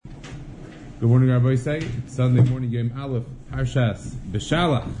Good morning, Rabbi Say. It's Sunday morning, Yom Aleph, Parshas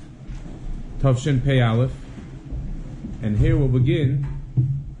B'Shalach, Tavshin Pei Aleph. And here we'll begin.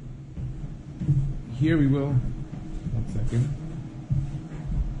 Here we will. 1 second.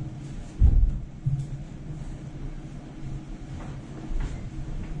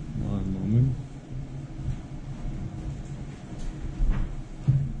 One moment.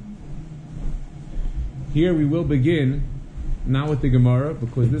 Here we will begin, not with the Gemara,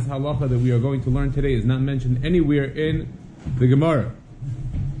 because this halacha that we are going to learn today is not mentioned anywhere in the Gemara.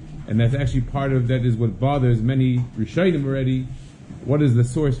 And that's actually part of, that is what bothers many Rishonim already. What is the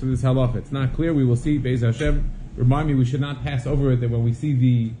source for this halacha? It's not clear. We will see, Be'ez Hashem. Remind me, we should not pass over it, that when we see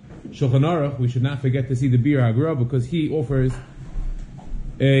the Shulchan Aruch, we should not forget to see the Bir HaGra, because he offers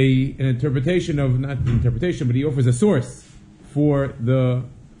an interpretation of, not interpretation, but he offers a source for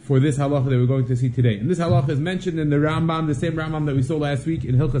this halacha that we're going to see today. And this halacha is mentioned in the Rambam, the same Rambam that we saw last week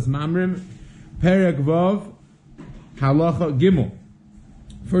in Hilchas Mamrim, Perek Vav, Halacha Gimel.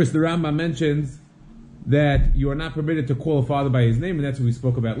 First, the Rambam mentions that you are not permitted to call a father by his name, and that's what we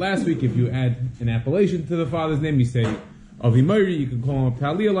spoke about last week. If you add an appellation to the father's name, you say Avimori, you can call him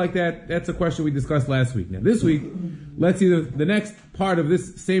Talia like that. That's a question we discussed last week. Now, this week, let's see the next part of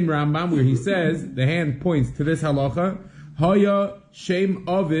this same Rambam, where he says, the hand points to this halacha, Haya Shem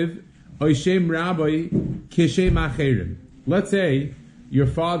Aviv Oy Shem Rabbi Kishem Acherim. Let's say your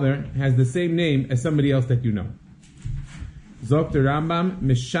father has the same name as somebody else that you know. Zok the Rambam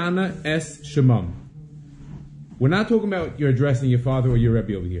Mishana Es Shemam. We're not talking about you're addressing your father or your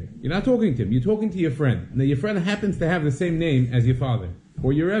Rebbe over here. You're not talking to him. You're talking to your friend. Now your friend happens to have the same name as your father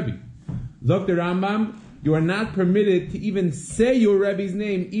or your Rebbe. Zok the Rambam, you are not permitted to even say your Rebbe's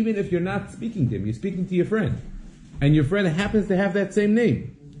name, even if you're not speaking to him. You're speaking to your friend. And your friend happens to have that same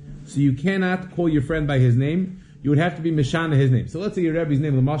name. So you cannot call your friend by his name. You would have to be Mishana his name. So let's say your Rebbe's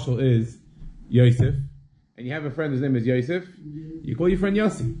name, Lamashal, is Yosef, and you have a friend whose name is Yosef. You call your friend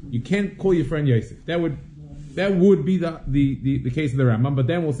Yossi. You can't call your friend Yosef. That would be the case of the Rambam. But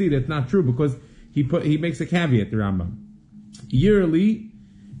then we'll see that's not true, because he makes a caveat, the Rambam. Yearly,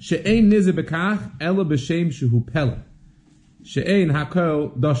 she'ein nize bekach ela b'shem shehu pela. She'ein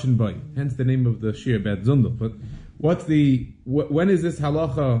hakol dashin boy. Hence the name of the shir about Zundel. But when is this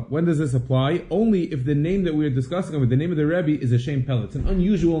halacha, when does this apply? Only if the name that we are discussing with the name of the Rebbe is a Shem Pella. It's an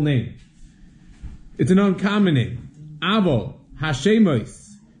unusual name. It's an uncommon name. Avol,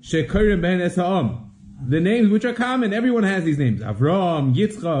 Hashemois, Shekorim ben es ha'am. The names which are common, everyone has these names. Avram,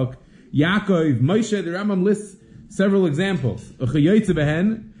 Yitzchak, Yaakov, Moshe. The Rambam lists several examples. Obviously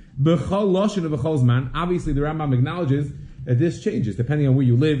the Rambam acknowledges that this changes depending on where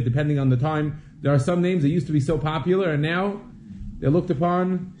you live, depending on the time. There are some names that used to be so popular and now they're looked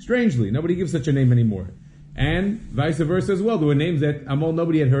upon strangely. Nobody gives such a name anymore. And vice versa as well. There were names that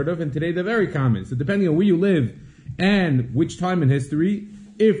nobody had heard of, and today they're very common. So depending on where you live and which time in history,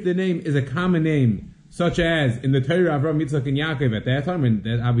 if the name is a common name, such as in the Torah, Avram, Yitzchak, and Yaakov at that time, and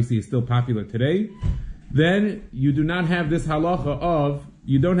that obviously is still popular today, then you do not have this halacha of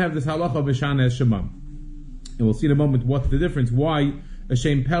B'shana es Shemam. And we'll see in a moment what's the difference, why a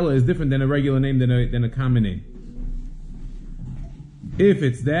Shem Pella is different than a regular name, than a common name. If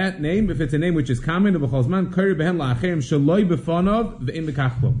it's that name, if it's a name which is common, let's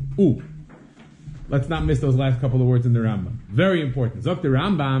not miss those last couple of words in the Rambam. Very important. Zok the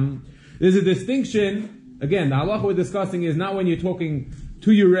Rambam, there's a distinction. Again, the halacha we're discussing is not when you're talking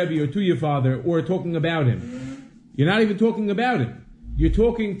to your Rebbe or to your father or talking about him. You're not even talking about him. You're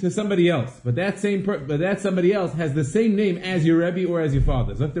talking to somebody else, but that somebody else has the same name as your Rebbe or as your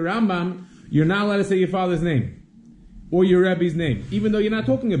father. So, the Rambam, you're not allowed to say your father's name or your Rebbe's name, even though you're not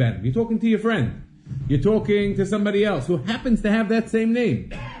talking about him. You're talking to your friend. You're talking to somebody else who happens to have that same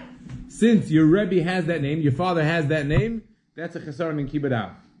name. Since your Rebbe has that name, your father has that name, that's a chesaron in Kibbud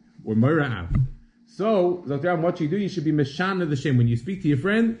Av or Moira Av. So, Dr. Rambam, what you do, you should be Meshana the Shem. When you speak to your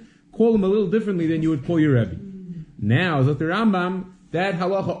friend, call him a little differently than you would call your Rebbe. Now, Dr. Rambam, that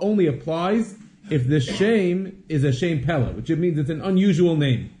halacha only applies if the Shem is a Shem Pella, which means it's an unusual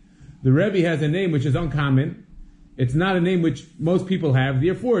name. The Rebbe has a name which is uncommon. It's not a name which most people have.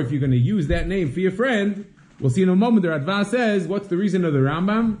 Therefore, if you're going to use that name for your friend, we'll see in a moment, the Radva says, what's the reason of the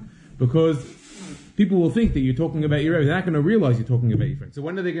Rambam? Because people will think that you're talking about your Rebbe. They're not going to realize you're talking about your friend. So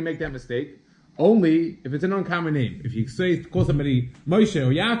when are they going to make that mistake? Only if it's an uncommon name. If you call somebody Moshe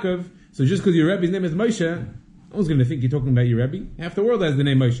or Yaakov, so just because your Rebbe's name is Moshe, no one's going to think you're talking about your Rebbe. Half the world has the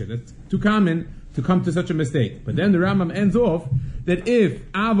name Moshe. That's too common to come to such a mistake. But then the Rambam ends off that if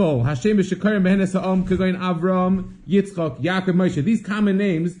Avol, Hashem Shekarim Behenes Ha'om, Kagoin Avram, Yitzchak, Yaakov, Moshe, these common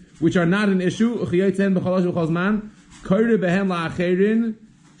names, which are not an issue, Kairi Behem La'acherin,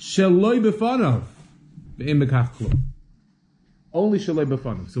 Shaloi b'fanav ve'im bekach klum. Only shaloi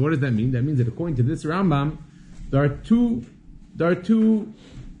b'fanav. So what does that mean? That means that according to this Rambam, there are two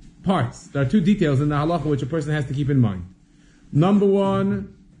parts. There are two details in the halacha which a person has to keep in mind. Number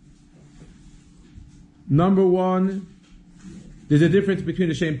one, there's a difference between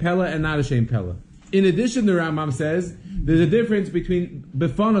a shem pella and not a shem pella. In addition, the Rambam says there's a difference between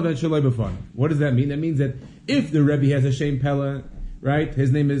befanav and shaloi befanav. What does that mean? That means that if the Rebbe has a shem pella, right?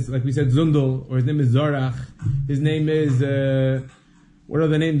 His name is, like we said, Zundel, or his name is Zorach. His name is what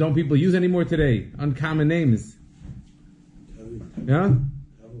other name don't people use anymore today? Uncommon names. Yeah,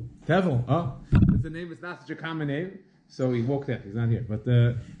 Tevel. Oh, it's a name. It's not such a common name. So he walked out. He's not here, but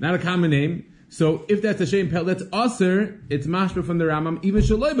not a common name. So if that's a shem pella, that's aser. It's mashma from the Rambam. Even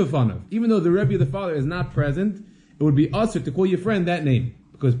shaloi b'fanav. Even though the Rebbe, the father, is not present, it would be aser to call your friend that name,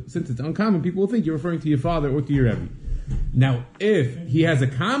 because since it's uncommon, people will think you're referring to your father or to your Rebbe. Now, if he has a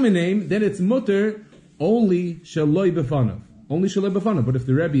common name, then it's mutter only shaloi b'fanav. Only shaloi b'fanav. But if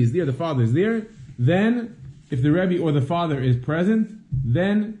the Rebbe is there, the father is there, then if the Rebbe or the father is present,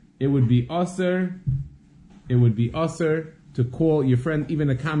 then it would be aser. It would be aser to call your friend even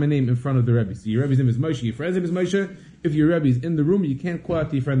a common name in front of the Rebbe. So your Rebbe's name is Moshe, your friend's name is Moshe. If your Rebbe is in the room, you can't call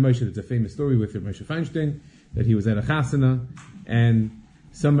out to your friend Moshe. It's a famous story with Moshe Feinstein, that he was at a chasana, and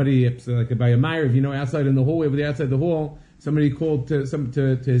somebody, like by a Meyer, if you know, outside in the hallway, over there outside the hall, somebody called to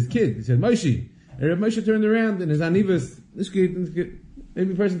his kid. He said, Moshe. And Rebbe Moshe turned around, and his anivas,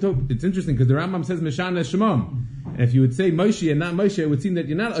 maybe the person told, it's interesting, because the Rambam says, Meshana Shemam. And if you would say Moshe and not Moshe, it would seem that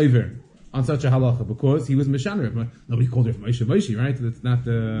you're not over on such a halacha, because he was Meshana. Nobody called her Moshe, right? That's not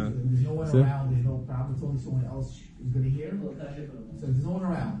the... There's no one around, there's no problem, it's only someone else is going to hear. So there's no one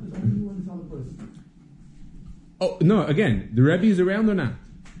around, there's only you and this other person. Oh, no, again, the Rebbe is around or not?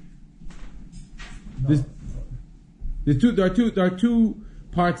 No. There are two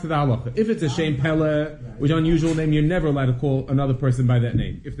parts to the halacha. If it's a shem pella, which unusual name, you're never allowed to call another person by that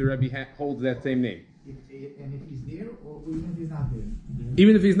name, if the Rebbe holds that same name. And if he's there, or even if he's not there?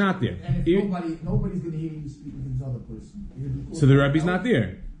 Even if he's not there. And if nobody's going to hear you speak with this other person. So the Rebbe's not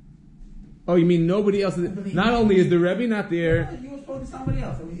there. Oh, you mean nobody else is there? Not only is the Rebbe not there, you were spoken to somebody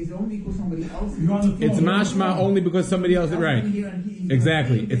else. I mean, is it only because somebody else is it's mashma only because somebody else is right.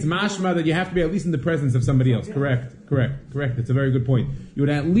 Exactly. It's mashma that you have to be at least in the presence of somebody else. Correct. It's a very good point. You would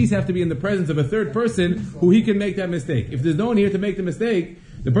at least have to be in the presence of a third person who he can make that mistake. If there's no one here to make the mistake,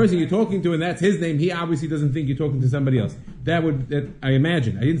 the person you're talking to and that's his name, he obviously doesn't think you're talking to somebody else. That I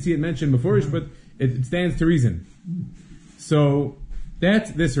imagine. I didn't see it mentioned before, but it stands to reason. So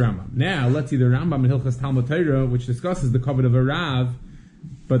that's this Rambam. Now let's see the Rambam in Hilchas Talmud Torah, which discusses the covet of a Rav.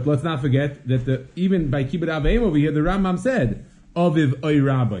 But let's not forget that even by Kibbud Avayim over here, the Rambam said Aviv Oy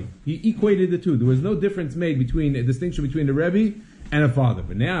Rabbi. He equated the two. There was no difference made between a distinction between a Rebbe and a father.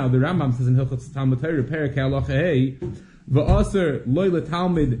 But now the Rambam says in Hilchas Talmud Torah, Perek Halacha Hey, V'aser loy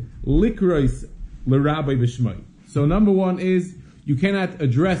letalmid likrois lerabbi b'shmai. So number one is you cannot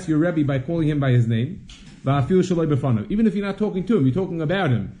address your Rebbe by calling him by his name. V'afil shaloi b'fanav. Even if you're not talking to him, you're talking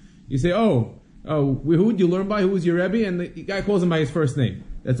about him. You say, who would you learn by? Who was your Rebbe? And the guy calls him by his first name.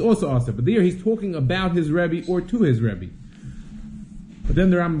 That's also awesome. But there he's talking about his Rebbe or to his Rebbe. But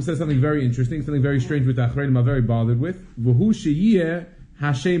then the Rambam says something very interesting, something very strange with the Achreinim I'm very bothered with. V'hu sheyeh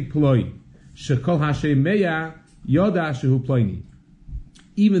Hashem ploi. Shekol Hashem meya Yoda shehu ploini.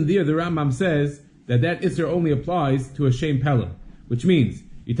 Even there, the Rambam says that Isser only applies to a shem pella, which means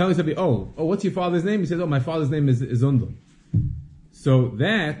you tell somebody, what's your father's name? He says, my father's name is Zundel. So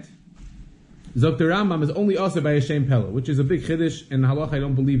that Zok the Rambam is only also by a shem pella, which is a big chiddush, and halach I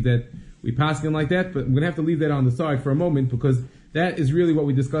don't believe that we pass him like that, but I'm going to have to leave that on the side for a moment, because that is really what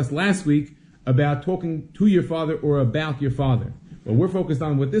we discussed last week about talking to your father or about your father. What we're focused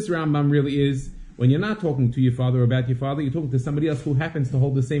on, what this Rambam really is, when you're not talking to your father or about your father, you're talking to somebody else who happens to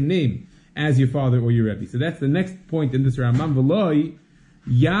hold the same name as your father or your Rebbe. So that's the next point in this Rambam. V'loi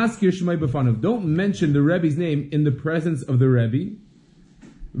yaskir shmai b'fanav. Don't mention the Rebbe's name in the presence of the Rebbe.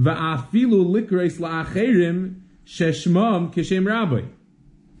 Va'afilu likreis la'acherim sheshmam kishem rabbi.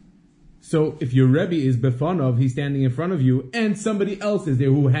 So if your Rebbe is b'fanav, he's standing in front of you, and somebody else is there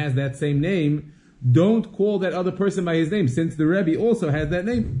who has that same name, don't call that other person by his name, since the Rebbe also has that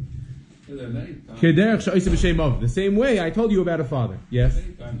name. The same way I told you about a father. Yes?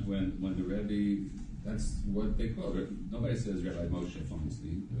 Many times when the Rebbe, that's what they call it. Nobody says Rabbi Moshe,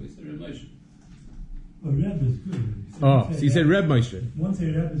 honestly. They say Rabbi Moshe. Well, Reb is good. So you said Reb Moshe. One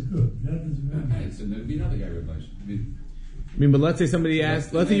say Reb is good. Reb is Reb. Okay, so there'd be another guy, Rabbi Moshe. But let's say somebody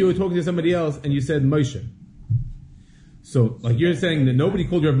asked, let's say you were talking to somebody else and you said Moshe. So, like you're saying that nobody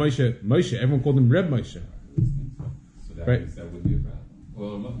called Reb Moshe, everyone called him Reb Moshe. So that right? means that would be a problem.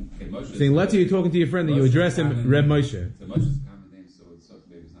 Moshe. Saying, let's say you're talking to your friend and you address him Reb Moshe. So Moshe's a common name, so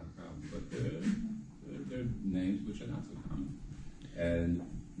maybe it's not a problem. But they're names which are not so common, and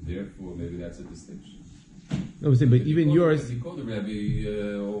therefore maybe that's a distinction. No, I'm saying, but even yours. If you call the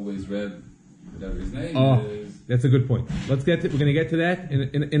Rebbe always Reb, whatever his name is. That's a good point. We're going to get to that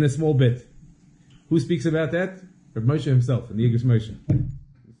in a small bit. Who speaks about that? Reb Moshe himself in the Yigros Moshe.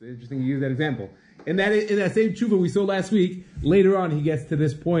 It's interesting you use that example. In that same tshuva we saw last week, later on he gets to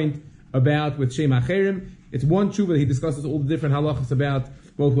this point about with Shem Acherim. It's one tshuva that he discusses all the different halachas about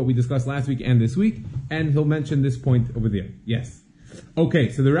both what we discussed last week and this week, and he'll mention this point over there. Yes.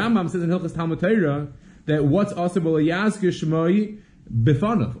 Okay, so the Rambam says in Hilchos Talmud Torah that what's also b'layazkir shmoi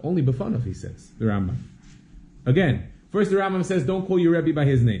b'fanav, only b'fanav, he says, the Rambam. Again, first the Rambam says don't call your Rebbe by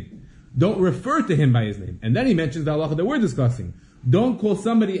his name. Don't refer to him by his name. And then he mentions the halacha that we're discussing. Don't call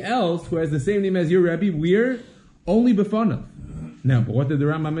somebody else who has the same name as your Rebbe, we're only b'fanav. Now, but what did the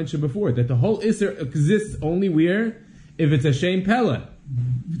Rambam mention before? That the whole Isser exists only where? If it's a Shem Pella.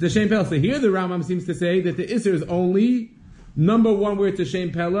 If it's a Shem Pella. So here the Rambam seems to say that the Isser is only, number one, where it's a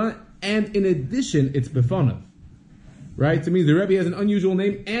Shem Pella, and in addition, it's b'fanav. Right? So it means the Rebbe has an unusual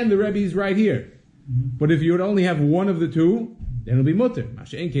name, and the Rebbe is right here. But if you would only have one of the two, then it'll be mutter.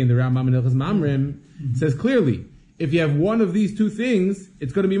 Masha'en Kein, the Rambam in Hilchos Mamrim says clearly, if you have one of these two things,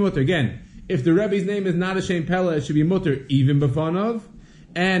 it's going to be mutter. Again, if the Rebbe's name is not a Shem Pella, it should be mutter even b'fanav.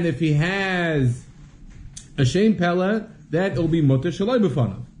 And if he has a Shem Pella, that will be mutter shaloi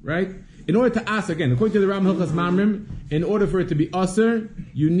b'fanav. Right? In order to ask, again, according to the Rambam Hilchos Mamrim, in order for it to be aser,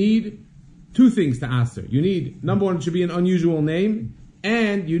 you need two things to aser. You need, number one, it should be an unusual name,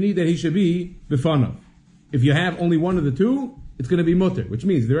 and you need that he should be b'fanav. If you have only one of the two, it's going to be mutter, which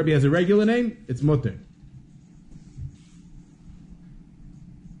means the Rebbe has a regular name, it's mutter.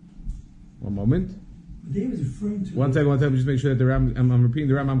 One moment. David is referring to. One second, just make sure that I'm repeating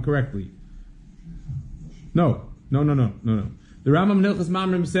the Rambam correctly. No. The Rambam in Hilchos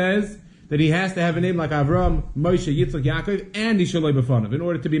Mamrim says that he has to have a name like Avram, Moshe, Yitzchak, Yaakov, and Yishaloi b'fanav in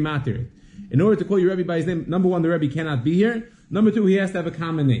order to be matir. In order to call your Rebbe by his name, number one, the Rebbe cannot be here. Number two, he has to have a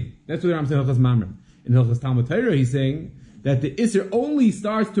common name. That's what the Rambam says in Hilchos Mamrim. In Hilchos Talmud Torah, he's saying that the Isser only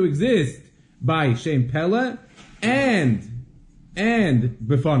starts to exist by Shem Pella and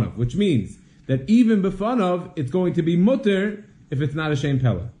b'fanav, which means that even b'fanav, it's going to be mutter if it's not a Shem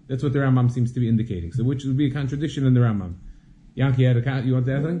Pella. That's what the Rambam seems to be indicating. So which would be a contradiction in the Rambam. Yanki, you want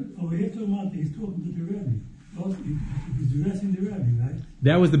to add something? Over here, he's talking to the Rebbe. He's addressing the Rebbe, right?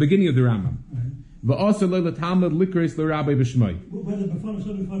 That was the beginning of the Rambam. Right. But also, the Talmud likris l'Rabbi b'shmoi. Whether b'fanav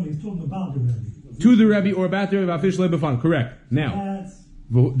or b'fanav, he's talking about the Rebbe. To the Rebbe or about the Rebbe, officially b'fanav. Correct. Now,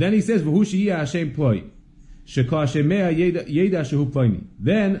 then he says, "V'hu she'iyah Hashem ploi."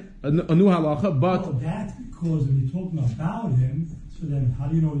 Then a new halacha, but oh, that's because when you're talking about him, so then how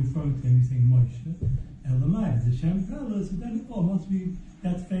do you know you're referring to him? He's saying Moshe, Elamai, the Shem Pella, so then must be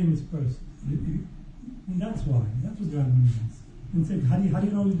that famous person. And that's why. That's what the Rambam means. And say, how do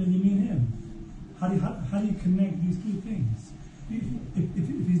you know that you mean him? How do you connect these two things? If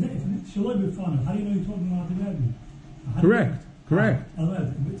he's Shaloi b'fanav, how do you know you're talking about the Rebbe? Correct.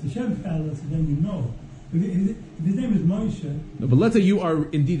 If it's a Shem Pella, so then you know. If his name is Moshe. No, but let's say you are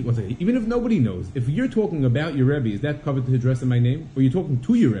indeed, even if nobody knows, if you're talking about your Rebbe, is that covered to address him by name? Or you're talking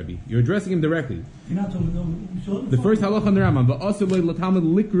to your Rebbe? You're addressing him directly. You're not talking the first halacha in the Rambam, v'aseh l'talmud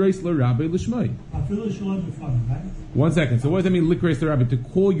likreis l'Rabbi l'shmai. One second. So what does that mean, likreis l'Rabbi? To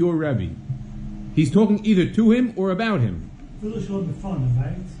call your Rebbe. He's talking either to him or about him. Shaloi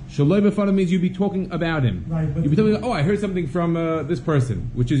b'fanav means you'd be talking about him. Right, you'd be telling, I heard something from this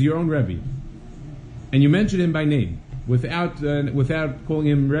person, which is your own Rebbe. And you mention him by name, without calling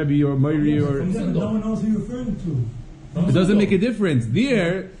him Rebbe or Moiri or... No one knows who you're referring to. It doesn't make a difference.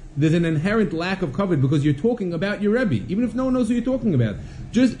 There's an inherent lack of kavod because you're talking about your Rebbe, even if no one knows who you're talking about.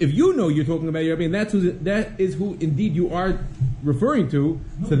 Just if you know you're talking about your Rebbe, and that is who indeed you are referring to,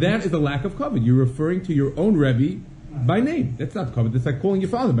 so that is a lack of kavod. You're referring to your own Rebbe by name. That's not kavod. That's like calling your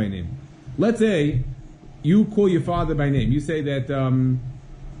father by name. Let's say you call your father by name. You say that...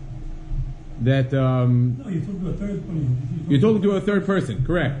 No, you're talking to a third person. You're talking to a third person,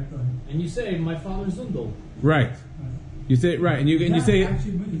 correct? Right. And you say, "My father's Zundel." Right. You say it right, and you say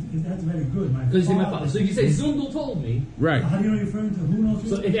actually that's very good. Because my father. So you say Zundel told me. Right. How do you know you're referring to? Who knows?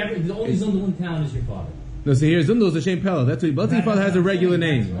 So if the only Zundel in town is your father. No, so here Zundel is a Shem Pella. That's what. Let's say your father has a regular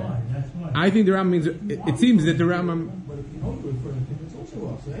name. That's why. I think the Rambam means. It seems that the Rambam. But if you know you're referring to him, it's also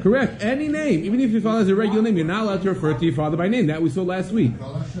also. Correct. Any name, even if your father has a regular name, you're not allowed to refer to your father by name. That we saw last week.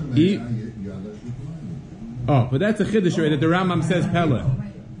 But that's a chiddush that the Rambam says Pella.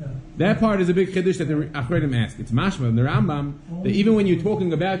 That part is a big chiddush that the Achronim ask. It's mashma in the Rambam that even when you're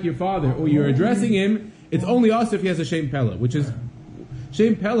talking about your father or you're addressing him, it's only us if he has a Shem Pella, which is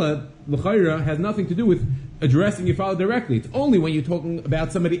Shem Pella, l'chayra, has nothing to do with addressing your father directly. It's only when you're talking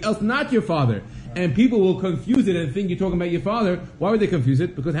about somebody else, not your father. And people will confuse it and think you're talking about your father. Why would they confuse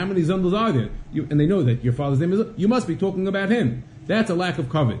it? Because how many Zundels are there? And they know that your father's name is, you must be talking about him. That's a lack of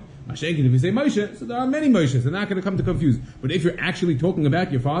kavod. Mashenkin, if you say Moshe, so there are many Moshes. They're not going to come to confuse. But if you're actually talking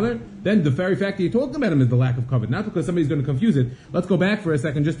about your father, then the very fact that you're talking about him is the lack of kavod, not because somebody's going to confuse it. Let's go back for a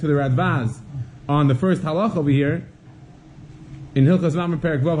second just to the Radvaz on the first halach over here. In Hilchas Mamre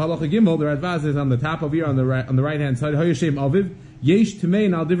Perek Vav Halacha Gimel, the Radvaz is on the top over here on the right hand side. Hayoshem Aviv Yesh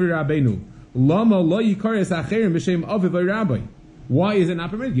Tmein Al Divrei Rabbeinu Lama Lo Yikares Acherim B'Shem Aviv Rabbi. Why is it not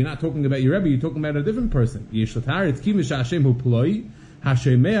permitted? You're not talking about your Rebbe. You're talking about a different person. Yesh Latar It's Kimish Hashem Hu Ploi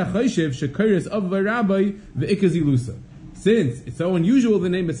Hashemei Choshev Shekares Aviv Rabbi Ve'ikazilusa. Since it's so unusual, the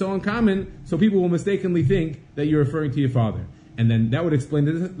name is so uncommon, so people will mistakenly think that you're referring to your father. And then that would explain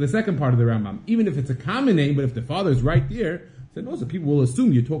the second part of the Rambam. Even if it's a common name, but if the father is right there, then also people will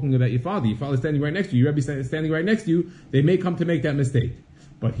assume you're talking about your father. Your father's standing right next to you. Your Rebbe is standing right next to you. They may come to make that mistake.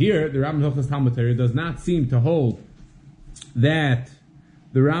 But here, the Rambam Hilchos Talmud Torah does not seem to hold that.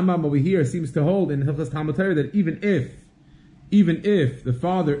 The Rambam over here seems to hold in Hilchos Talmud Torah that even if the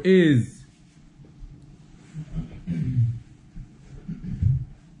father is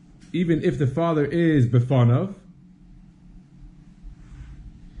befanav,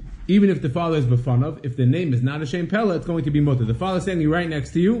 if the name is not a Shem Pella, it's going to be mutter. The father's standing right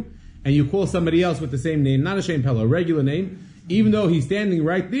next to you, and you call somebody else with the same name, not a Shem Pella, a regular name, even though he's standing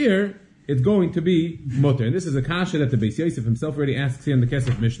right there, it's going to be mutter. And this is a kasha that the Beis Yosef himself already asks here in the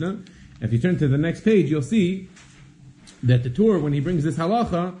Kesef Mishnah. And if you turn to the next page, you'll see that the Torah, when he brings this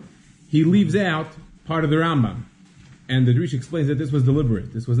halacha, he leaves out part of the Rambam. And the Drish explains that this was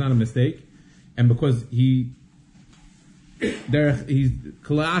deliberate. This was not a mistake. And because he's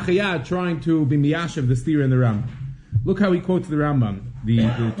kala'achayad trying to be miyashav the steer in the Rambam. Look how he quotes the Rambam, the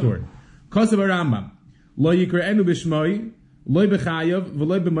Torah. Kosav Rambam, lo yikra'enu b'shmoi, lo b'chayav,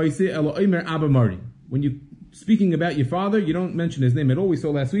 v'lo b'moisi, elo omer abba mari. When you're speaking about your father, you don't mention his name at all. We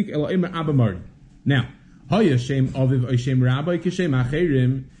saw last week, elo omer abba mari. Now, hoya shem aviv o shem rabbi kishem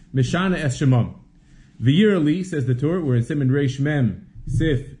acherim mishana es shemam. V'yirali, says the Torah, we're in Siman Reish Mem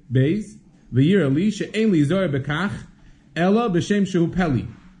Sif Beis. V'yirali she'en li zor bekach ela b'shem shehu peli.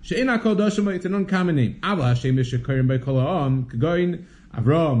 She'en hakol doshema, it's an uncommon name. Ava Hashem b'shekarim b'kol ha'am k'goyin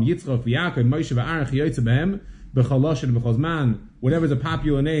Avram, Yitzchak, V'Yaakov, Moshe, V'Aaron, Chiyotze b'hem b'cholosh and b'chozman. Whatever's a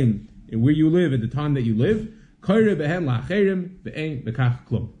popular name where you live at the time that you live. Koire b'hem la'acherim b'ein b'kach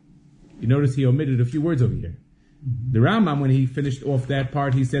klum. You notice he omitted a few words over here. The Rambam, when he finished off that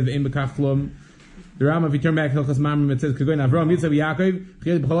part, he said v'ein b'kach klum. The Rambam, if you turn back, Hilchas Mamrim, it says, K'goyin Avram, Yitzchak, V'Yaakov,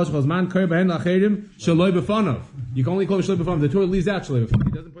 Chiyotze b'cholosh b'chozman, Koire b'hem la'acherim shaloi b'fanov. You can only call it shaloi b'fanov. The Torah leaves out shaloi b'fanov.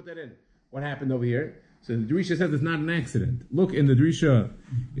 He doesn't put that in. What happened over here? So the Drisha says it's not an accident. Look in the Drisha.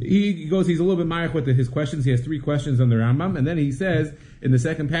 He's a little bit marich with his questions. He has 3 questions on the Rambam, and then he says in the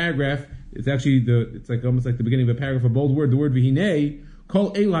second paragraph, it's actually it's like almost like the beginning of a paragraph, a bold word, the word v'hinei,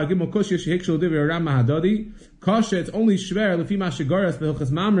 kol eila gimel koshya shehikshel divrei Rambam hadadi, kasha, it's only shver lefi ma shegaras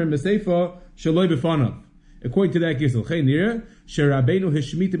b'hilchas mamrim b'seifa shaloi b'fanav. According to that gisel, chei nira, sherabbeinu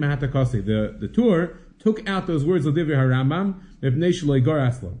hishmita mehatakasi. The Torah took out those words of divrei Rambam, mepnei shaloi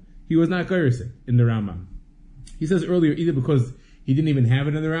garas lo. He was not Gairisik in the Rambam. He says earlier either because he didn't even have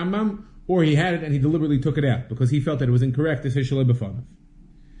it in the Rambam, or he had it and he deliberately took it out because he felt that it was incorrect to say Shaloi B'fanav.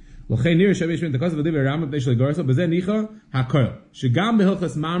 L'chein nir shavish min takasav v'divrei Rambam b'nei Shaloi Garasa b'zeh nicha ha'koil shegam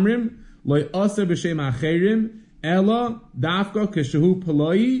b'hilchas mamrim loy aser b'shem ha'cherim ela dafka k'shehu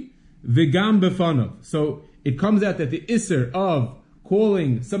paloi v'gam b'fanav. So it comes out that the iser of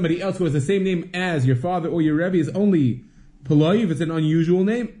calling somebody else who has the same name as your father or your Rebbe is only Paloi, if it's an unusual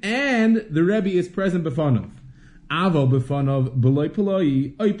name, and the Rebbe is present b'fanav. Avo b'fanav, b'loi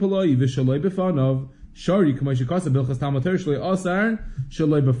paloi, oi paloi, v'shaloi b'fanav, shari, k'may shekasa, b'ilchas Talmud Torah, shaloi asar,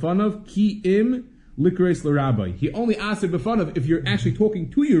 shaloi b'fanav, ki im, likreis l'rabbi. He only asks b'fanav if you're actually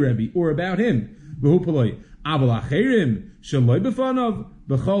talking to your Rebbe, or about him. V'hu paloi. Avo l'acherim, shaloi b'fanav,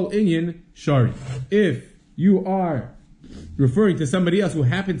 b'chol inyan, shari. If you are referring to somebody else who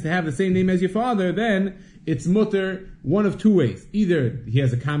happens to have the same name as your father, then it's mutter one of 2 ways. Either he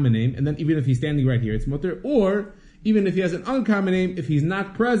has a common name, and then even if he's standing right here, it's mutter, or even if he has an uncommon name, if he's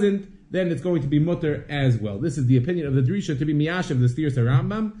not present, then it's going to be mutter as well. This is the opinion of the Drisha to be miyashav the Steers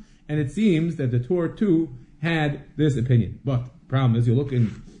Rambam, and it seems that the Torah too had this opinion. But the problem is, you look in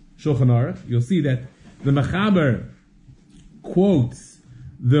Shulchan Aruch, you'll see that the Mechaber quotes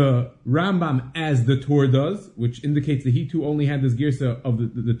the Rambam as the Torah does, which indicates that he too only had this girsa of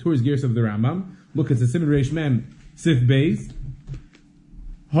the Torah's girsa of the Rambam. Look, it's a Siman Reish Mem Sif Beis.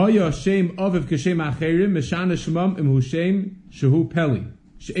 Haya Shem Aviv Kashem Acherim Meshana Shemam Imhu Shem Shehu Peli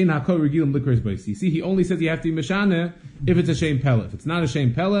She'en Hakol Regilim Likros Beis. You see, he only says you have to be Meshana if it's a Shem Pella. If it's not a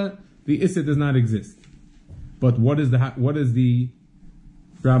Shem Pella, the Issa does not exist. But what is the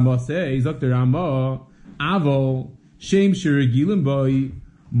Ramah say? Zok the Ramah Avo Shem Sheregilim Boi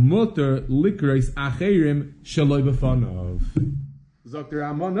Mutter Likros Acherim Shaloi B'Fanav. Zok the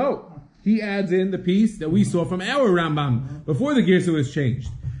Ramah, no. He adds in the piece that we saw from our Rambam before the Girsa was changed.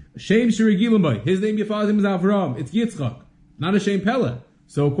 Shem Sheregilim Boi. His name, your father's name is Avram. It's Yitzchak, not a Shem Pella.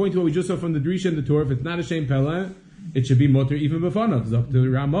 So according to what we just saw from the Drisha and the Torah, if it's not a Shem Pella, it should be Mutter even B'Fanav. Zok the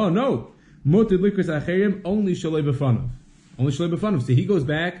Ramah, no. Mutter Likros Acherim only Shaloi B'Fanav. Only Shaloi B'Fanav. So he goes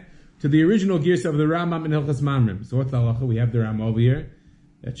back to the original Girsa of the Rambam in Hilchas Mamrim. So what's the halacha? We have the Rambam over here.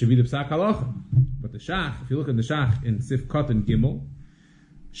 That should be the Psak halacha. But the Shach, if you look at the Shach in Sif Katan Gimel,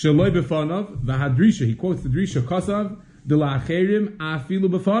 Shaloi B'Fanav, V'Hadrisha, he quotes the Drisha Kosav, De La'acherim Afilu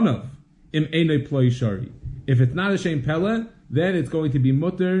B'Fanav, Im Einei Ploi Shari. If it's not a Shem Pella, then it's going to be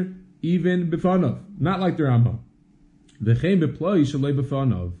Mutter even B'Fanav. Not like the Rambam. V'chein B'Ploi Shaloi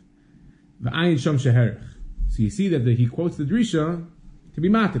B'Fanav, V'ayin Sham Sheherech. So you see that he quotes the Drisha to be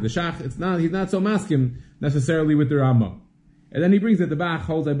matir. The Shach, he's not so maskim necessarily with the Rambam. And then he brings that the Bach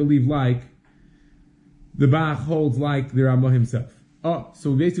holds, I believe, like the Rambam himself. Oh,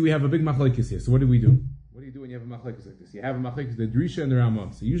 so basically we have a big machlokes here. So what do we do? What do you do when you have a machlokes like this? You have a machlokes, the Drisha and the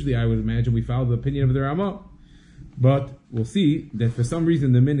Rambam. So usually I would imagine we follow the opinion of the Rambam. But we'll see that for some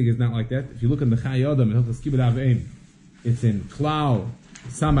reason the minhag is not like that. If you look in the Chai Adam and Hilchas Kibbud Avein, it's in Klau,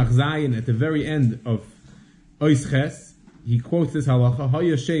 Samach Zayin, at the very end of Ois Ches. He quotes this halacha,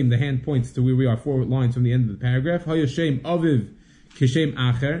 Haya Shem, the hand points to where we are, 4 lines from the end of the paragraph. Haya Shem Aviv Kishem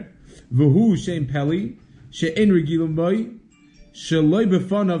Acher, V'hu Shem Peli, She'en Regilum Boi, Shaloi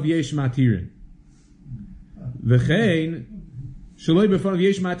B'Fanav Yesh Matirin. V'chein, Shaloi B'Fanav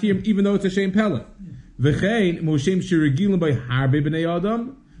Yesh Matirin, even though it's a Shem Pella. V'chein, Moshem Shirigilum Boi Harbe B'nei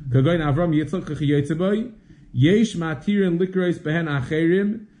Adam, Kagoin Avram Yitzchak Chiyotze Boi, Yesh Matirin Likros Behen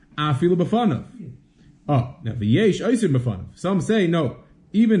Acherim, Afilu B'Fanav. Oh, now the Yesh Oisir B'Fanav. Some say no,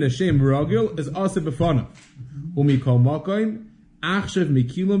 even a Shem Ragil is also B'Fanav. Umi Kol Makoim, Achshav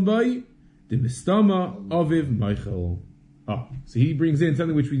Mikilim Boi, the Mistama Aviv Michael. Oh, so he brings in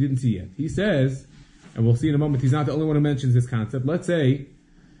something which we didn't see yet. He says, and we'll see in a moment, he's not the only one who mentions this concept. Let's say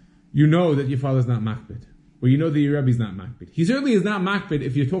you know that your father's not makbid, or you know that your Rebbe's not makbid. He certainly is not makbid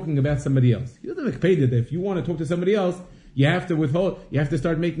if you're talking about somebody else. He doesn't makbid that if you want to talk to somebody else, you have to withhold, you have to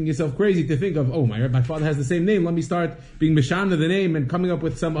start making yourself crazy to think of, oh, my father has the same name, let me start being mishana the name and coming up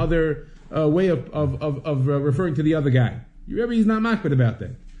with some other way of referring to the other guy. Your Rebbe is not makbid about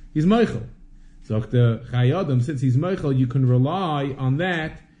that. He's Michael. So the Chai Adam, since he's Michael, you can rely on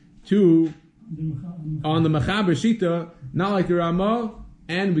that on the Mechaber Shita, not like the Ramah,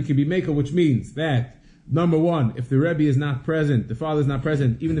 and we can be Mekel, which means that, number one, if the Rebbe is not present, the father is not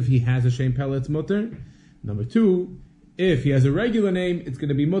present, even if he has a Shem Pella, it's mutter. Number two, if he has a regular name, it's going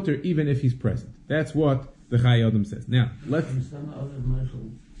to be mutter, even if he's present. That's what the Chai Adam says. Now, let's...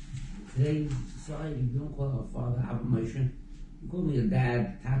 Today's society, you don't call a father Abba Moshe. You call me a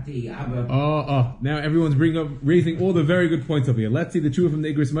dad, Tati, Abba. Now everyone's raising all the very good points over here. Let's see the tshuva from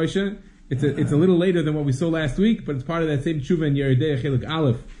the Igros Moshe. It's a little later than what we saw last week, but it's part of that same tshuva in Yeridei Chelik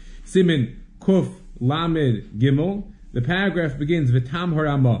Aleph, Simin Kuf Lamed Gimel. The paragraph begins V'tam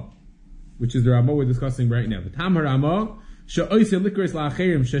Harama, which is the Ramah we're discussing right now. V'tam Harama she'oiseh likros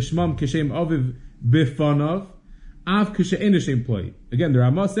la'acherim sheshmam kishem aviv b'fanav av kishe'en Hashem play. Again, the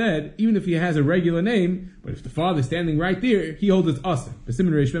Ramah said even if he has a regular name, but if the father's standing right there, he holds its asr.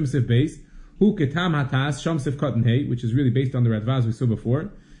 B'simin Reish Mem Sif Beis hu ketam hatas sham Sif Katan Hey, which is really based on the Radvaz we saw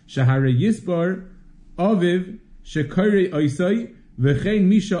before. Shahare Yisbar Aviv Shekare Oisai V'chein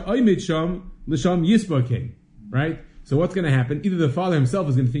Misha Oimid Sham L'Sham Yisbar Kei. Right? So what's going to happen? Either the father himself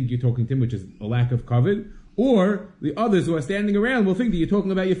is going to think you're talking to him, which is a lack of kavod, or the others who are standing around will think that you're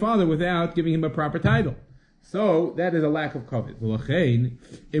talking about your father without giving him a proper title. So that is a lack of kavod. L'chein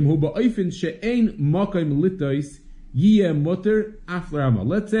Im Hu Ba'oifin She'ein Makom Litois Yiyeh Mutter Af L'Rama.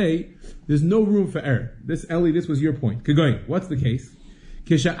 Let's say there's no room for error. This was your point. Kagoyin, what's the case?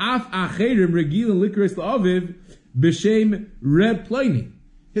 Kisha'af acherim regilin likris la'aviv b'shem Reb Pliny.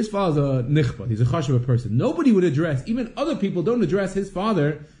 His father's a nichbad. He's a chashuv person. Nobody would address, even other people don't address his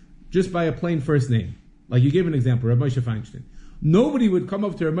father just by a plain first name. Like you gave an example, Reb Moshe Feinstein. Nobody would come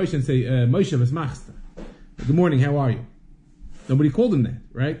up to Reb Moshe and say, Moshe, was machsta. Good morning, how are you? Nobody called him that,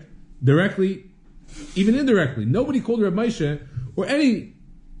 right? Directly, even indirectly. Nobody called Reb Moshe, or any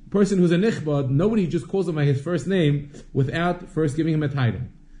person who's a nichbad, nobody just calls him by his first name without first giving him a title.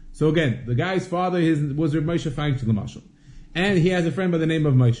 So again, the guy's father was Reb Moshe Feinstein Lamashal, and he has a friend by the name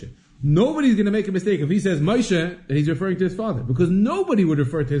of Moshe. Nobody's going to make a mistake if he says Moshe that he's referring to his father, because nobody would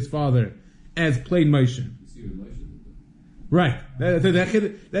refer to his father as plain Moshe. Right.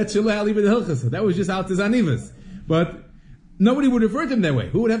 That's Shilah Ali ben Hilchas. That was just Al Tizanivas. But nobody would refer to him that way.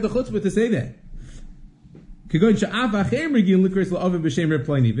 Who would have the chutzpah to say that?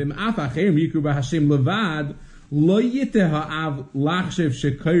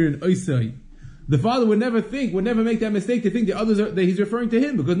 The father would never make that mistake to think that he's referring to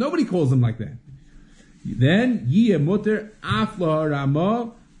him, because nobody calls him like that. Then, mutter afla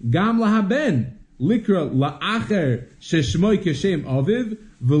rama gam lahaben likra la'acher sheshmoy keshem aviv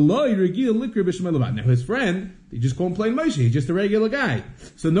v'lo yirgil likra b'shmei levad. Now his friend, they just call him plain Moshe. He's just a regular guy.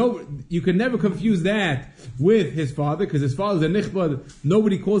 So you can never confuse that with his father, because his father's a nichbad.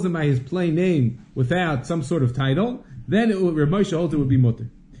 Nobody calls him by his plain name without some sort of title. Then Reb Moshe holds it would be mutter.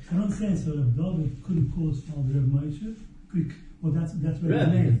 I'm not saying so that David couldn't call his father Reb Moshe. Well, that's where his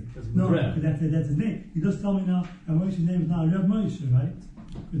name. No, that's his name. He does tell me now that Moshe's name is now Reb Moshe, right?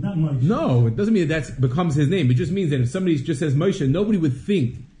 It's not Moshe. No, it doesn't mean that becomes his name. It just means that if somebody just says Moshe, nobody would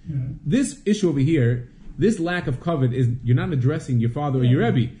think. Yeah. This issue over here, this lack of covet is, you're not addressing your father or your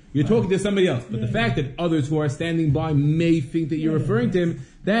Rebbe. You're talking to somebody else. But the fact that others who are standing by may think that you're referring to him,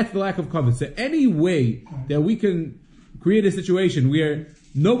 that's the lack of covet. So any way that we can create a situation where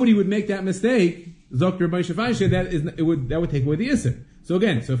nobody would make that mistake, Dr. Moshe Feinstein, that would take away the Isser. So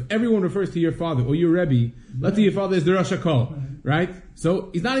again, if everyone refers to your father or your Rebbe, let's say your father is the Rosh HaKol, right? So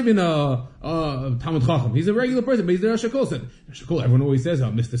he's not even a Talmud Chacham. He's a regular person, but he's the Rosh HaKol. So Rosh HaKol, everyone always says,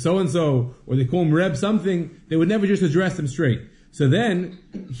 Mr. So-and-so, or they call him Reb something. They would never just address him straight. So then,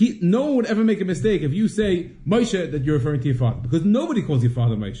 no one would ever make a mistake if you say Moshe that you're referring to your father, because nobody calls your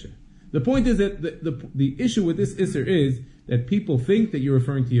father Moshe. The point is that the issue with this Isser is that people think that you're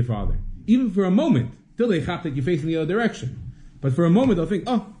referring to your father. Even for a moment, till they chap that you're facing the other direction. But for a moment, they'll think,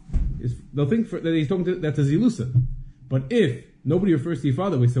 that he's talking to, that's a Zilusa. But if nobody refers to your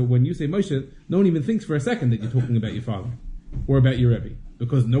father, so when you say Moshe, no one even thinks for a second that you're talking about your father, or about your Rebbe,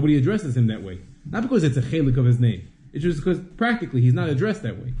 because nobody addresses him that way. Not because it's a chelik of his name. It's just because practically he's not addressed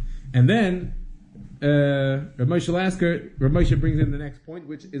that way. And then, Rav Moshe Lasker, Rav Moshe brings in the next point,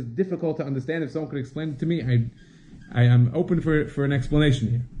 which is difficult to understand. If someone could explain it to me, I am open for an explanation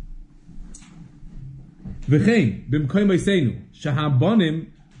here. V'chein b'mkoy meisenu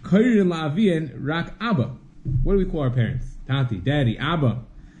shahabonim koirin la'avien rak abba. What do we call our parents? Tati, daddy, abba.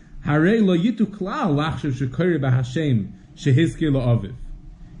 Harei lo yitu klal lachshav shekoir b'Hashem shehizkir la'aviv.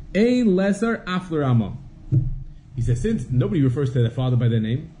 Ein lesser afler amma. He says, since nobody refers to their father by their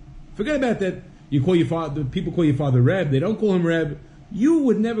name, forget about that. You call your father. People call your father Reb. They don't call him Reb. You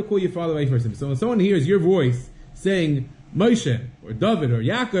would never call your father by first name. So when someone hears your voice saying Moshe or David or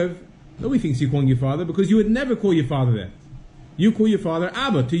Yaakov, nobody thinks you're calling your father, because you would never call your father that. You call your father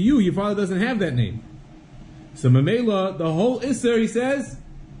Abba. To you, your father doesn't have that name. So Mamela, the whole Isser, he says,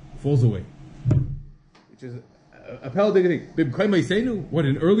 falls away. Which is a thing. What,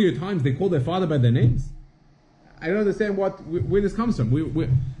 in earlier times they called their father by their names? I don't understand where this comes from.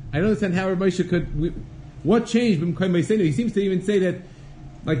 I don't understand how Moshe could. What changed? He seems to even say that,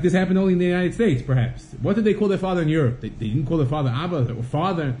 like, this happened only in the United States, perhaps. What did they call their father in Europe? They didn't call their father Abba or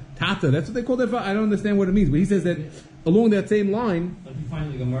father, Tata. That's what they call their father. I don't understand what it means. But he says that along that same line. Like you find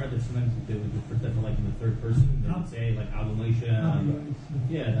in the Gemara, there's sometimes they would refer to like in the third person. They would say like Abba Moshe.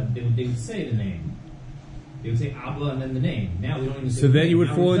 Yeah, they would say the name. They would say Abba and then the name. Now we don't even say. So then you would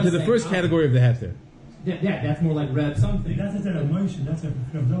fall into the first category of the Hefter. Yeah, that's more like Reb something. That's instead of Moshe. That's a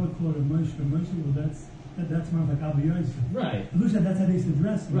Rav called it Moshe. Moshe, well, that's more like Abba Yosef. Right. That's how they used to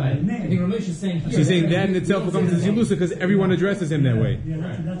address him. Right. I think Ramesh is saying here. So he's saying that in itself becomes a Zilusa because everyone addresses him that way. Yeah,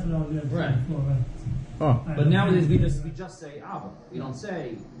 that's what I was asking before. Right. Oh. But nowadays we just say Abba. We don't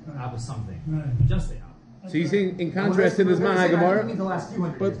say Abba something. Right. We just say Abba. So he's saying, in contrast to this minhagim, the last few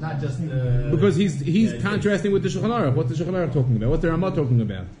hundred years, not just the. Because he's contrasting with the Shulchan Aruch. What's the Shulchan Aruch talking about? What's the Ramah talking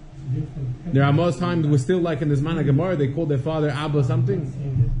about? The Ramah's time was still like in this minhagim. They called their father Abba something.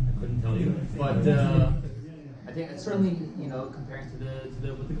 I couldn't tell you, but I think it's certainly comparing to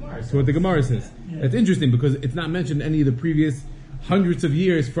what the Gemara says. To what the Gemara says. Yeah. It's interesting because it's not mentioned any of the previous hundreds of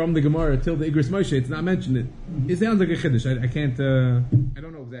years from the Gemara till the Igros Moshe. It's not mentioned. It sounds like a chiddush. I can't. I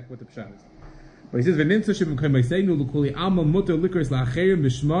don't know exactly what the pshat is. But he says, "V'nimtza shebim k'mayseinu l'kuli alma muter likros la'acherim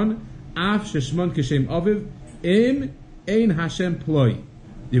b'shmon af sheshmon k'shem aviv im ein Hashem ploi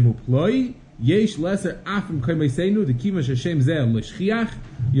dimu ploi yesh leser afim k'mayseinu the kima sheshem zeh l'shchiach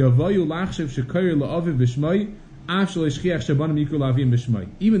yavayu lachshev shekoyer la'aviv b'shmoi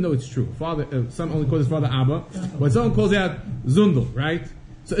Even though it's true, son only calls his father Abba, but someone calls out Zundel, right?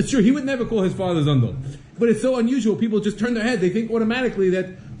 So it's true, he would never call his father Zundel. But it's so unusual, people just turn their head, they think automatically that,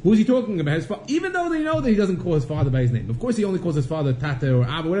 who's he talking about? His even though they know that he doesn't call his father by his name. Of course he only calls his father Tata or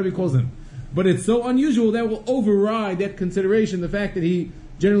Abba, whatever he calls him. But it's so unusual that will override that consideration, the fact that he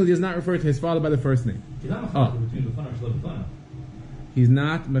generally does not refer to his father by the first name. He's not mechalik between Befana and Shalei Befana. He's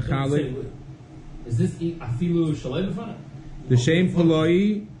not mechalik. Is this afilu Shalei Befana? The Shem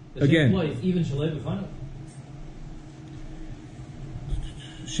Paloi, again. The Shem Paloi is even Shalei Befana?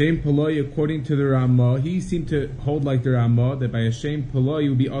 Shem Paloi, according to the Ramah, he seemed to hold like the Ramah that by a Shem Paloi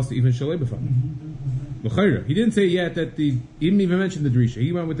would be also even Shalei Befana. He didn't say yet that he didn't even mention the Drisha.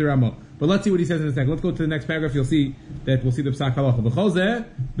 He went with the Ramah. But let's see what he says in a second. Let's go to the next paragraph. You'll see that we'll see the Psak Halacha. B'chol zeh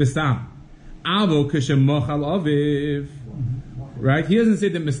b'stam. Avo k'shemachal aviv. Right? He doesn't say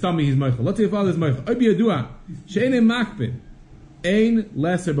that Mistami he's Michael. Let's say your father is Michael. Obi yadua. She'ene makpid. Ein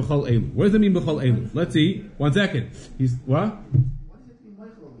lesser b'chol elu. What does that mean b'chol elu? Let's see. 1 second. He's, what? What does it mean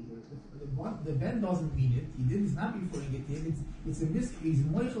Michael over here? The Ben doesn't mean it. He did. It's not referring it to him. It's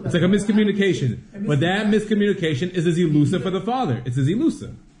like a miscommunication. But that miscommunication is a zilusa for the father. It's a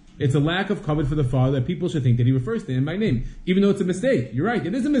zilusa. It's a lack of covet for the father that people should think that he refers to him by name, even though it's a mistake. You're right,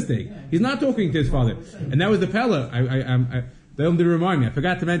 it is a mistake. He's not talking to his father, and that was the Pella. They didn't remind me. I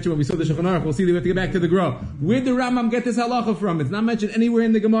forgot to mention when we saw the Shulchan Aruch. We'll see that we have to get back to the Gra. Where did the Rambam get this halacha from? It's not mentioned anywhere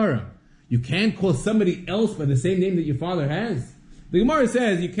in the Gemara. You can't call somebody else by the same name that your father has. The Gemara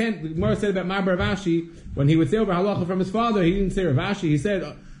says you can't. The Gemara said about Mabar Ravashi when he would say over halacha from his father, he didn't say Ravashi. He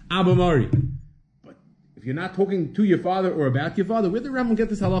said Abba Mari. If you're not talking to your father or about your father, where did the Rambam get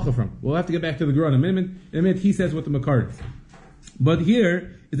this halacha from? We'll have to get back to the Gra in a minute. In a minute, he says what the Makar is. But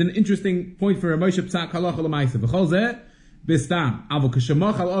here is an interesting point for a Moshe Psak halacha l'maisa. V'chol zeh b'stam avo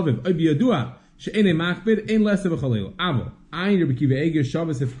k'shemach al aviv oy b'yadua she'enei makbid ein lesa v'chol elu avo ayin Rabbi Kiva Eger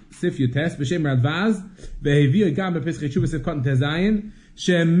Shabbos Sif Yotes b'shem Radvaz v'heviya gam b'Pesach Yeshuva Sif Cotton Tezayin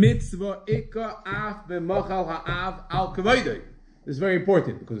she'mitzvah ikka af b'machal ha'av al kavoidei. This is very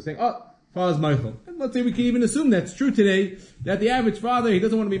important because we're saying, father's Michael. And let's say we can even assume that's true today, that the average father, he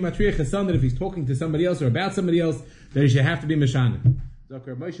doesn't want to be matriach his son, that if he's talking to somebody else or about somebody else, that he should have to be Meshanim.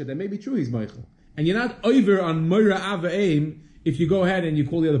 Zakar Moshe, that may be true he's Michael. And you're not over on Moira Ava'im if you go ahead and you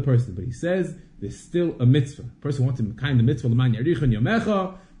call the other person. But he says there's still a mitzvah. A person wants to kind the mitzvah, L'man Yarichon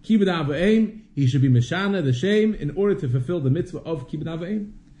Yomecha, Kibbud Ava'im, he should be Meshana, the shame, in order to fulfill the mitzvah of Kibbud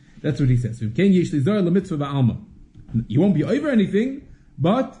Ava'im. That's what he says. You won't be over anything,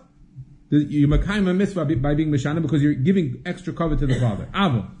 but you're makayim a mitzvah by being meshana because you're giving extra cover to the father.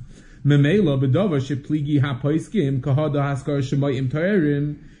 Avo memela bedova shepligi hapoiskim kahada haskar shemayim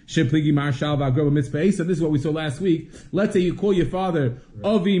toerim shepligi marshal v'agroba mitzvah. So this is what we saw last week. Let's say you call your father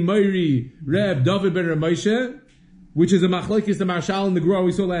Avi Meiri Reb David ben Ramoshe, which is a machlokes the marshal and the grow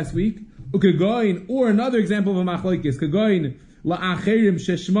we saw last week. Ukegoin, or another example of a machlokes kegoin la'acherim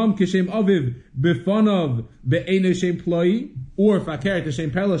sheshmam keshem aviv befanov be'ene shem ploi. Or fakert the shem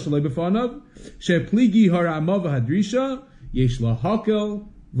pella shaloi b'fanav shepligi haramav hadrisha yesh lahakel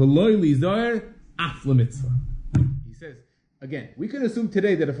v'loy lizayer af lemitzvah. He says again, we can assume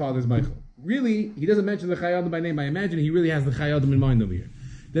today that a father is Michael. Really, he doesn't mention the Chayadim by name. I imagine he really has the Chayadim in mind over here.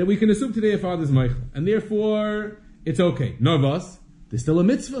 That we can assume today a father is Michael, and therefore it's okay. Novas, there's still a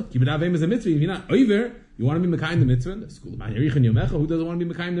mitzvah. Kibbud Avim is a mitzvah. If you're not over, you want to be mekayim the mitzvah. The school of Yarichon Yomecha. Who doesn't want to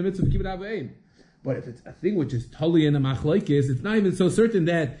be mekayim the mitzvah of Kibbud Avim? But if it's a thing which is totally in a machlokes, it's not even so certain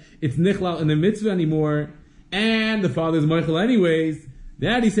that it's nichlal in the mitzvah anymore, and the father's Michael anyways,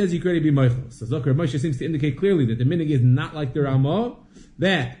 that he says you could already be Michael. So Zakar Moshe seems to indicate clearly that the minhag is not like the Ramah,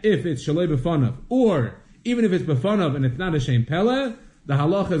 that if it's shalei b'fanav, or even if it's b'fanav and it's not a shem pella, the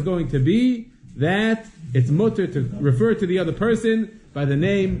halacha is going to be that it's mutter to refer to the other person by the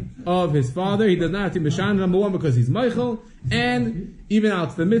name of his father. He does not have to be Mishan, number one, because he's Michael, and even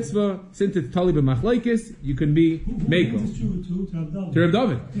out the mitzvah, since it's Tali b'machlekes, you can be Mekel. To Reb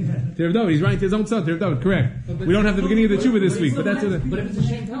David. To Reb David. He's writing to his own son, to Reb David, correct. We don't have the beginning of the tshuva this week, but that's what. But if it's a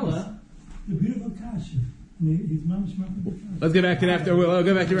shem pella, the beautiful kasha. Let's get back to it after. We'll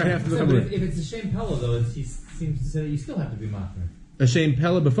go back to it right after the but if it's a shem pella, though, he seems to say that you still have to be machmer. A shem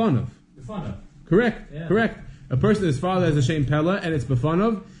pella b'fanav. B'fanav. Correct. Yeah. Correct. A person, his father has a shem pella, and it's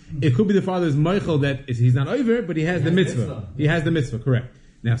b'fanav. It could be the father's Michael that he's not over, but he has the mitzvah. He has the mitzvah, correct.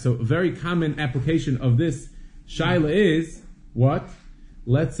 Now, so a very common application of this shaila is what?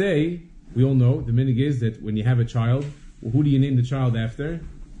 Let's say, we all know, the minhag is that when you have a child, well, who do you name the child after?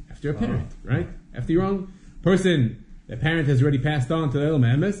 After a parent, right? After your own person, the parent has already passed on to the Elam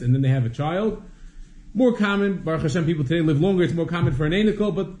Emes, and then they have a child. More common, Baruch Hashem, people today live longer. It's more common for an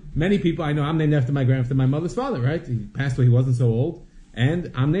Einikol, but many people I know, I'm named after my mother's father, right? He passed away, he wasn't so old,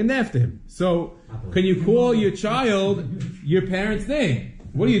 and I'm named after him. So, can you call your child your parent's name?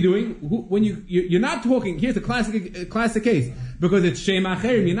 What are you doing? When you're not talking, here's a classic case, because it's Shem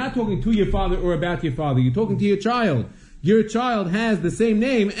Acherim, you're not talking to your father or about your father, you're talking to your child. Your child has the same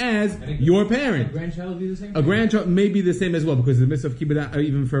name as your parent. A grandchild be the same? A grandchild may be the same as well, because the mitzvah of kibbud,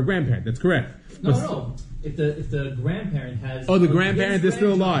 even for a grandparent. That's correct. No. If the grandparent has... Oh, the grandparent is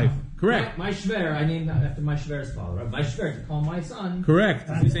still alive. Correct. My shver, I named that after my shver's father. Right? My shver, to call my son... Correct.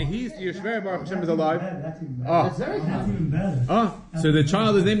 You're saying your shver, Baruch Hashem, is alive. That's even better. That's very common. Better. So the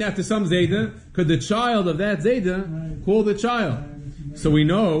child is named after some Zayda. Could the child of that Zayda call the child? So we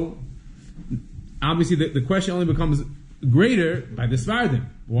know, obviously, the question only becomes greater by the Svardim.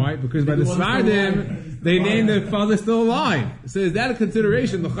 Why? Because by the Svardim, they name their father still alive. So is that a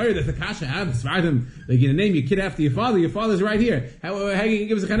consideration? That's the kasha. How the Svardim, they're going to name your kid after your father. Your father's right here. How can you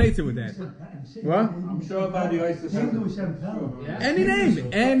give us a chanetza with that? What? I'm sure about the oyster.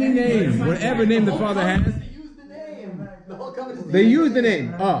 Any name. Whatever name the father has. They use the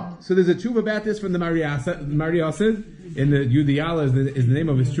name. So there's a tshuva about this from the Mariasid. In the Yudiyala is the name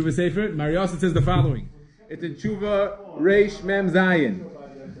of his tshuva sefer. Mariasid says the following. It's in Tshuva Reish Mem Zayin.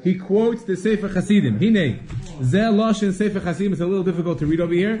 He quotes the Sefer Chasidim. Hine, Zeh Lashon Sefer Chasidim. It's a little difficult to read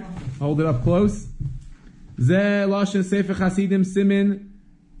over here. Hold it up close. Zeh Lashon Sefer Chasidim Simin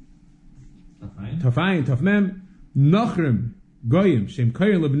Tafayin Tafmem Nachrim Goyim Shem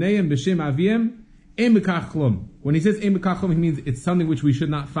Koyin Lebneim B'Shem Aviem Em B'Kach Chlom. When he says Em B'Kach Chlom, he means it's something which we should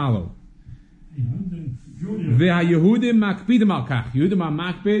not follow. Yehudim makpidim al kach. Yehudim are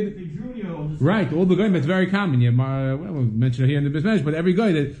makpid. Right, all the goyim, it's very common. We'll mention it here in the Bismesh, but every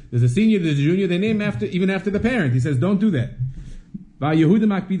guy, there's a senior, there's a junior, they name even after the parent. He says, don't do that. Yehudim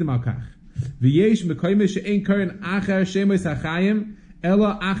makpidim al kach. V'yesh mekoyim she'en karen achar shemois hachayim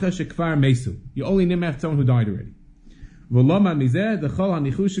ela achar shekvar mesu. You only name after someone who died already. V'loma mizeh dechol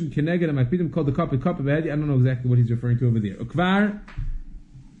hanichushim keneged makpidim called the cup b'hedi. I don't know exactly what he's referring to over there. Ukvar.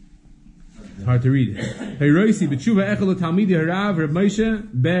 It's hard to read it. Hey Roisi, b'tshuva echel l'talmidi harav Reb Moshe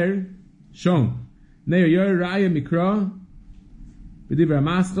ber shon. Neir yor raya mikra b'divrei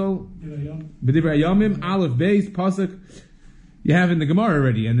maschel b'divrei yomim aleph beis pasuk. You have in the Gemara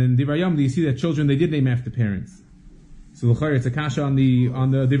already, and then divrei yomim you see that children they did name after parents. So l'chayr it's a kasha on the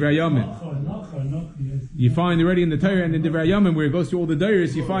divrei yomim. You find already in the Torah and in divrei yomim where it goes through all the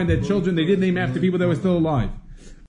dayers, you find that children they did name after people that were still alive.